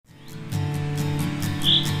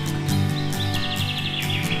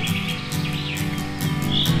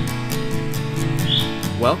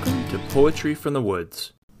Welcome to Poetry from the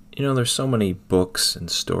Woods. You know, there's so many books and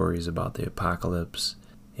stories about the apocalypse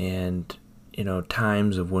and,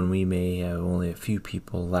 times of when we may have only a few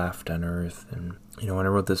people left on Earth. And, when I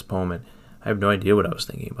wrote this poem, I have no idea what I was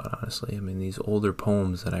thinking about, honestly. I mean, these older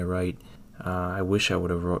poems that I write, I wish I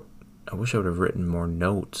would have written more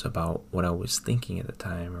notes about what I was thinking at the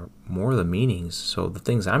time, or more of the meanings. So the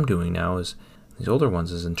things I'm doing now is, these older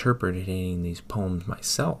ones, is interpreting these poems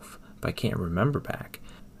myself, if I can't remember back.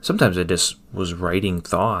 Sometimes I just was writing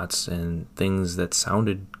thoughts and things that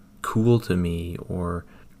sounded cool to me, or,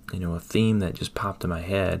 a theme that just popped in my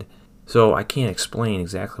head. So I can't explain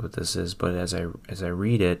exactly what this is, but as I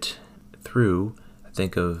read it through, I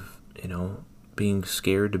think of, being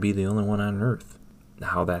scared to be the only one on Earth.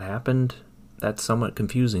 How that happened, that's somewhat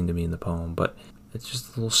confusing to me in the poem, but it's just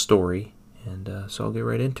a little story, and so I'll get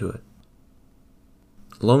right into it.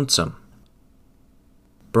 Lonesome.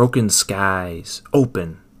 Broken skies,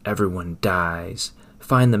 open, everyone dies.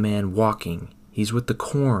 Find the man walking, he's with the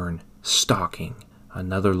corn, stalking.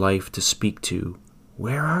 Another life to speak to.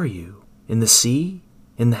 Where are you? In the sea?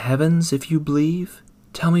 In the heavens, if you believe?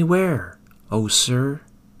 Tell me where. Oh, sir,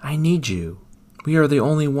 I need you. We are the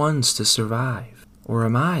only ones to survive. Or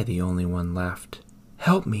am I the only one left?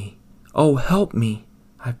 Help me. Oh, help me.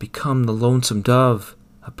 I've become the lonesome dove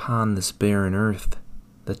upon this barren earth.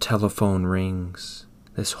 The telephone rings.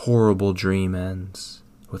 This horrible dream ends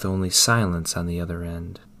with only silence on the other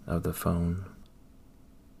end of the phone.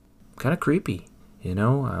 Kind of creepy,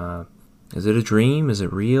 Is it a dream? Is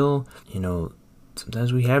it real?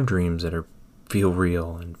 Sometimes we have dreams that feel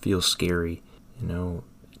real and feel scary.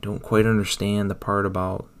 Don't quite understand the part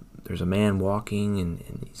about there's a man walking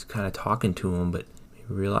and he's kind of talking to him, but he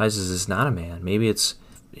realizes it's not a man. Maybe it's,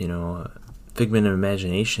 a figment of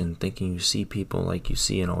imagination, thinking you see people like you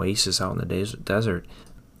see an oasis out in the desert.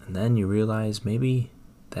 And then you realize maybe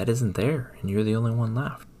that isn't there and you're the only one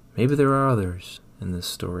left. Maybe there are others in this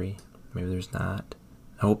story. Maybe there's not.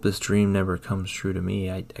 I hope this dream never comes true to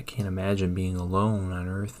me. I can't imagine being alone on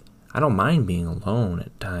Earth. I don't mind being alone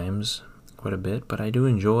at times, quite a bit, but I do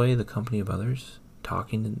enjoy the company of others.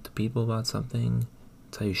 Talking to people about something.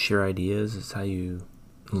 It's how you share ideas. It's how you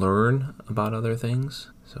learn about other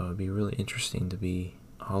things. So it'd be really interesting to be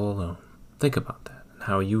all alone. Think about that and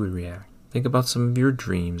how you would react. Think about some of your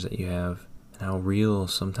dreams that you have and how real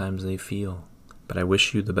sometimes they feel. But I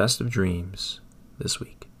wish you the best of dreams this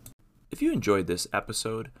week. If you enjoyed this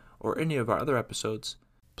episode or any of our other episodes,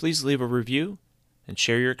 please leave a review and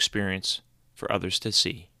share your experience for others to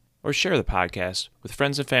see. Or share the podcast with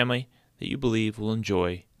friends and family that you believe will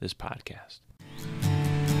enjoy this podcast.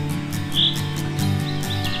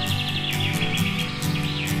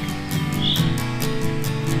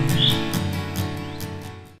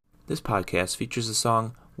 This podcast features the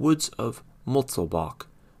song Woods of Mutzelbach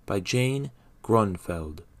by Jane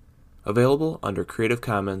Grunfeld. Available under Creative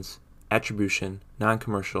Commons Attribution,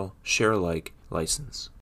 Non-Commercial, Share Alike license.